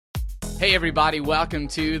Hey everybody, welcome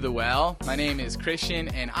to The Well. My name is Christian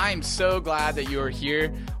and I'm so glad that you are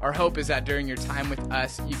here. Our hope is that during your time with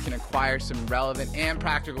us, you can acquire some relevant and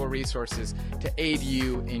practical resources to aid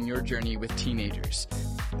you in your journey with teenagers.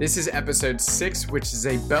 This is episode 6, which is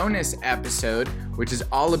a bonus episode, which is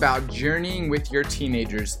all about journeying with your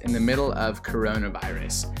teenagers in the middle of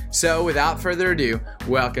coronavirus. So without further ado,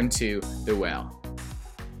 welcome to The Well.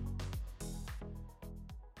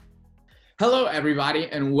 Hello, everybody,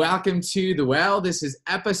 and welcome to The Well. This is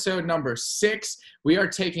episode number 6. We are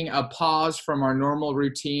taking a pause from our normal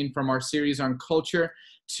routine from our series on culture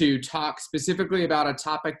to talk specifically about a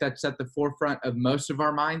topic that's at the forefront of most of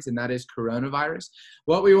our minds, and that is coronavirus.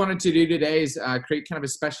 What we wanted to do today is create kind of a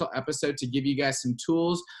special episode to give you guys some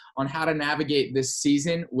tools on how to navigate this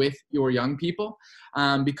season with your young people.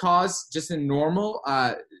 Because just in normal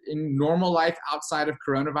life outside of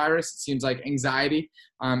coronavirus, it seems like anxiety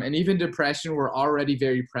and even depression were already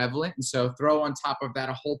very prevalent. And so throw on top of that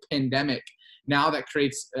a whole pandemic now that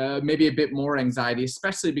creates maybe a bit more anxiety,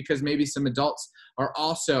 especially because maybe some adults are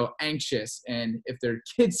also anxious. And if their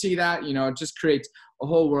kids see that, it just creates a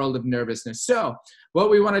whole world of nervousness. So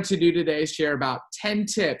what we wanted to do today is share about 10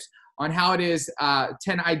 tips on how it is,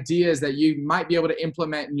 10 ideas that you might be able to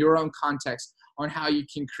implement in your own context on how you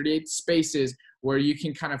can create spaces where you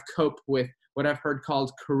can kind of cope with what I've heard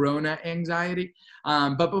called corona anxiety.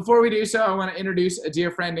 But before we do so, I want to introduce a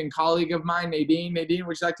dear friend and colleague of mine, Nadine. Nadine,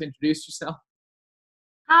 would you like to introduce yourself?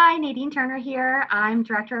 Hi, Nadine Turner here. I'm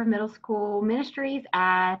Director of Middle School Ministries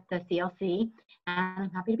at the CLC, and I'm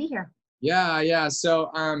happy to be here. Yeah. So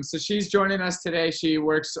she's joining us today. We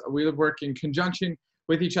work in conjunction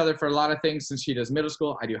with each other for a lot of things since she does middle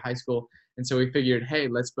school, I do high school. And so we figured, hey,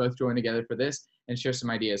 let's both join together for this and share some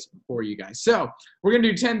ideas for you guys. So we're going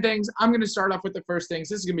to do 10 things. I'm going to start off with the first things.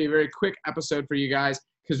 This is going to be a very quick episode for you guys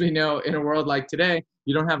because we know in a world like today,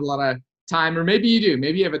 you don't have a lot of time, or maybe you do.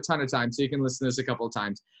 Maybe you have a ton of time, so you can listen to this a couple of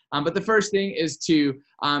times. But the first thing is to,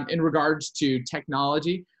 in regards to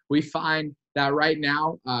technology, we find that right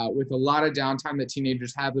now, with a lot of downtime that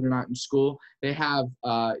teenagers have that are not in school, they have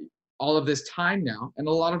all of this time now, and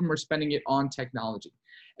a lot of them are spending it on technology.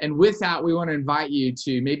 And with that, we want to invite you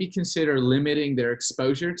to maybe consider limiting their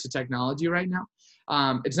exposure to technology right now.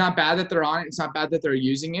 It's not bad that they're on it. It's not bad that they're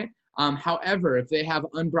using it. However, if they have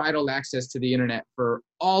unbridled access to the internet for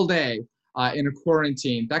all day in a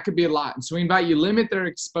quarantine, that could be a lot. And so we invite you limit their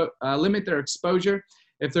exposure.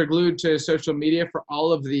 If they're glued to social media for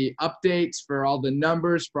all of the updates, for all the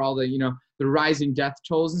numbers, for all the the rising death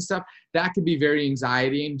tolls and stuff, that could be very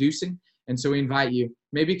anxiety inducing. And so we invite you,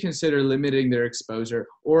 maybe consider limiting their exposure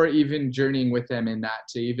or even journeying with them in that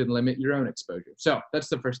to even limit your own exposure. So that's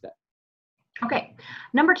the first step. Okay.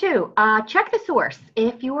 Number 2, check the source.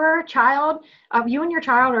 If you and your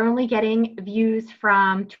child are only getting views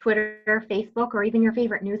from Twitter, Facebook, or even your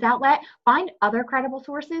favorite news outlet, find other credible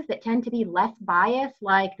sources that tend to be less biased,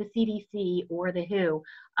 like the CDC or the WHO.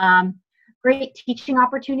 Great teaching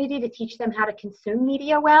opportunity to teach them how to consume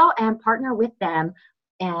media well and partner with them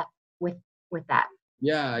with that.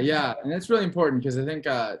 Yeah. And that's really important because I think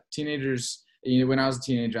teenagers, when I was a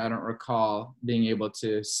teenager, I don't recall being able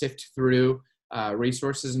to sift through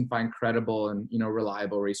resources and find credible and,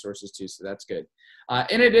 reliable resources too. So that's good.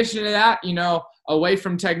 In addition to that, away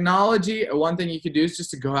from technology, one thing you could do is just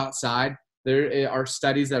to go outside. There are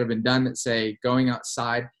studies that have been done that say going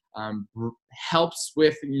outside helps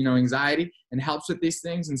with, anxiety and helps with these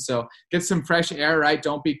things. And so get some fresh air, right?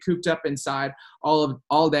 Don't be cooped up inside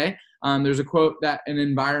all day. There's a quote that an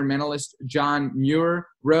environmentalist, John Muir,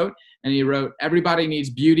 wrote, and he wrote, "Everybody needs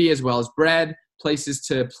beauty as well as bread, places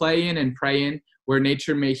to play in and pray in, where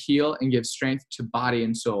nature may heal and give strength to body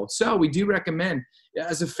and soul." So we do recommend,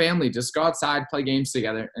 as a family, just go outside, play games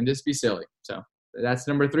together, and just be silly. So that's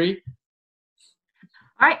number 3.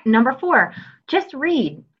 All right, number 4, just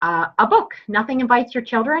read a book. Nothing invites your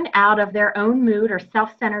children out of their own mood or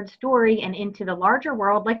self-centered story and into the larger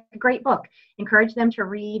world like a great book. Encourage them to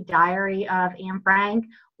read Diary of Anne Frank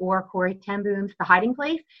or Corrie ten Boom's The Hiding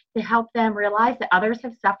Place to help them realize that others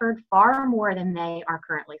have suffered far more than they are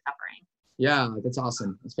currently suffering. Yeah, that's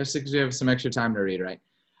awesome, especially because we have some extra time to read, right?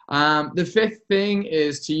 The 5th thing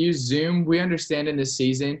is to use Zoom. We understand in this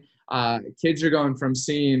season, kids are going from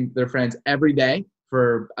seeing their friends every day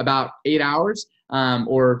for about 8 hours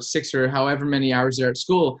or 6 or however many hours they're at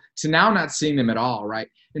school to now not seeing them at all, right?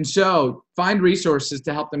 And so find resources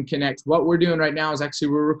to help them connect. What we're doing right now is actually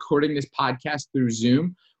we're recording this podcast through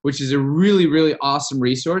Zoom, which is a really, really awesome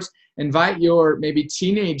resource. Invite your maybe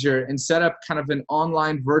teenager and set up kind of an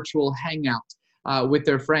online virtual hangout with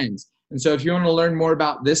their friends. And so if you want to learn more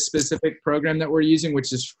about this specific program that we're using,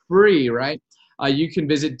 which is free, right? you can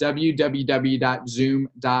visit www.zoom.us.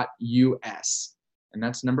 And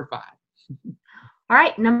that's number 5. All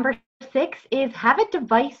right, number 6 is have a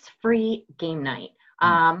device-free game night,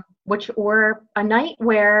 or a night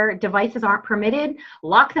where devices aren't permitted.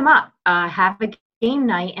 Lock them up, have a game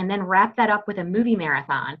night, and then wrap that up with a movie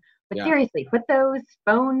marathon. But seriously, put those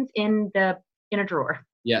phones in a drawer.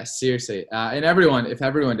 Yes, seriously. And if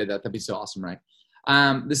everyone did that, that'd be so awesome, right?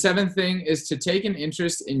 The 7th thing is to take an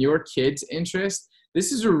interest in your kids' interest.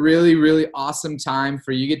 This is a really, really awesome time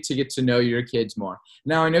for you to get to know your kids more.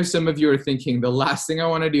 Now, I know some of you are thinking the last thing I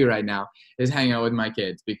want to do right now is hang out with my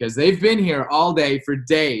kids because they've been here all day for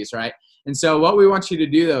days, right? And so what we want you to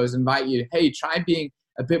do, though, is invite you, hey, try being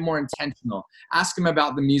a bit more intentional. Ask them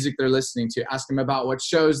about the music they're listening to. Ask them about what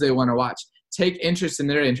shows they want to watch. Take interest in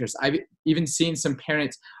their interests. I've even seen some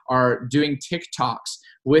parents are doing TikToks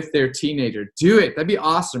with their teenager. Do it. That'd be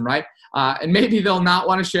awesome, right? And maybe they'll not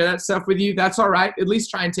want to share that stuff with you. That's all right. At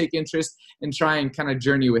least try and take interest and try and kind of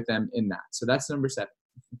journey with them in that. So that's number 7.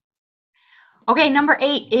 Okay, number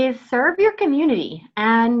 8 is serve your community.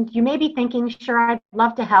 And you may be thinking, sure, I'd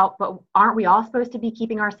love to help, but aren't we all supposed to be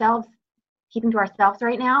keeping to ourselves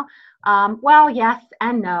right now? Well, yes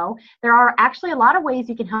and no. There are actually a lot of ways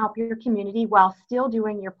you can help your community while still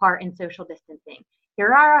doing your part in social distancing.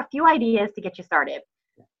 Here are a few ideas to get you started.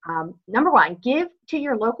 Number 1, give to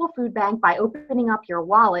your local food bank by opening up your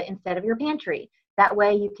wallet instead of your pantry. That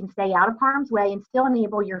way you can stay out of harm's way and still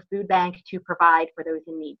enable your food bank to provide for those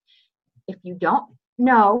in need. If you don't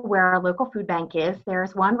know where a local food bank is,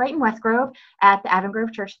 there's one right in West Grove at the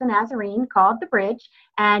Avongrove Church of the Nazarene called The Bridge,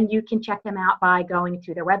 and you can check them out by going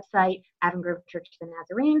to their website, Avongrove Church of the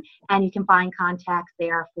Nazarene, and you can find contacts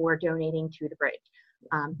there for donating to The Bridge.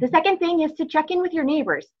 The second thing is to check in with your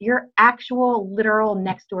neighbors, your actual literal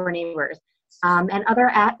next door neighbors, and other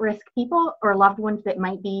at-risk people or loved ones that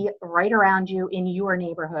might be right around you in your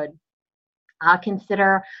neighborhood.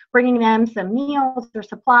 Consider bringing them some meals or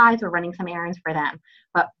supplies or running some errands for them,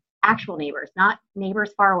 but actual neighbors, not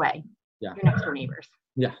neighbors far away. Your next door neighbors.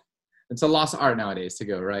 Yeah, it's a lost art nowadays to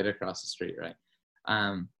go right across the street, right?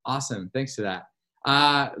 Awesome, thanks for that.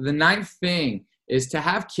 The 9th thing is to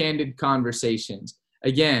have candid conversations.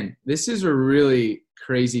 Again, this is a really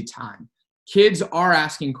crazy time. Kids are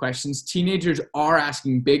asking questions. Teenagers are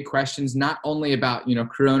asking big questions, not only about,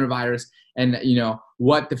 coronavirus and,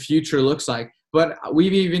 what the future looks like, but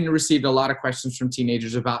we've even received a lot of questions from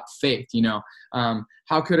teenagers about faith.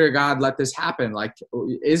 How could a God let this happen? Like,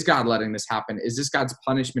 is God letting this happen? Is this God's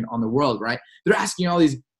punishment on the world, right? They're asking all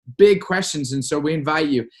these big questions. And so we invite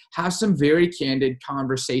you, have some very candid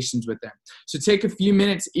conversations with them. So take a few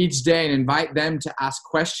minutes each day and invite them to ask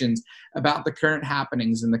questions about the current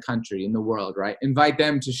happenings in the country, in the world, right? Invite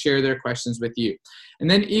them to share their questions with you. And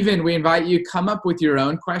then even we invite you, come up with your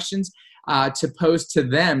own questions to pose to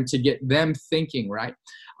them to get them thinking, right?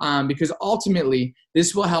 Because ultimately,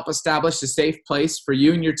 this will help establish a safe place for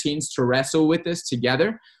you and your teens to wrestle with this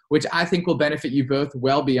together, which I think will benefit you both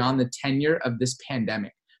well beyond the tenure of this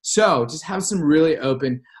pandemic. So just have some really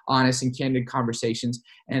open, honest, and candid conversations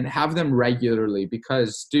and have them regularly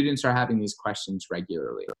because students are having these questions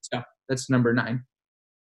regularly. So that's number 9.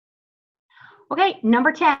 Okay,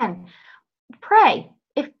 number 10, pray.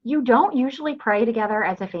 If you don't usually pray together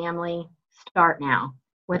as a family, start now.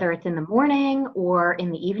 Whether it's in the morning or in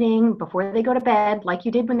the evening before they go to bed, like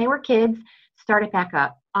you did when they were kids, start it back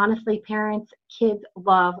up. Honestly, parents, kids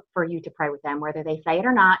love for you to pray with them. Whether they say it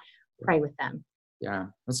or not, pray with them. Yeah,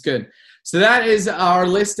 that's good. So that is our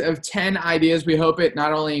list of 10 ideas. We hope it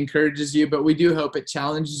not only encourages you, but we do hope it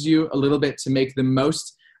challenges you a little bit to make the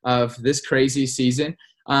most of this crazy season.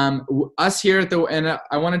 Us here at and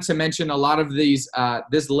I wanted to mention a lot of these,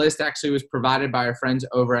 this list actually was provided by our friends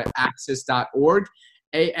over at axis.org,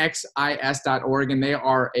 AXIS.org, and they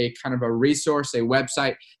are a kind of a resource, a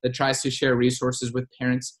website that tries to share resources with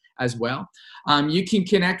parents as well. You can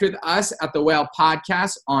connect with us at The Well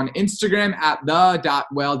Podcast on Instagram at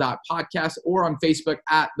the.well.podcast or on Facebook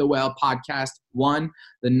at The Well Podcast 1,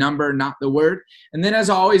 the number, not the word. And then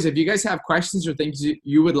as always, if you guys have questions or things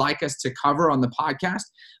you would like us to cover on the podcast,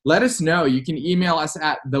 let us know. You can email us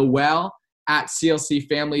at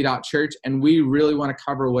thewell@clcfamily.church, and we really want to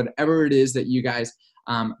cover whatever it is that you guys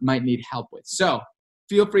might need help with. So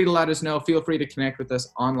feel free to let us know. Feel free to connect with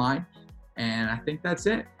us online. And I think that's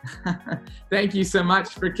it. Thank you so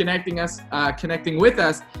much for connecting with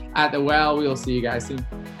us at The Well. We'll see you guys soon.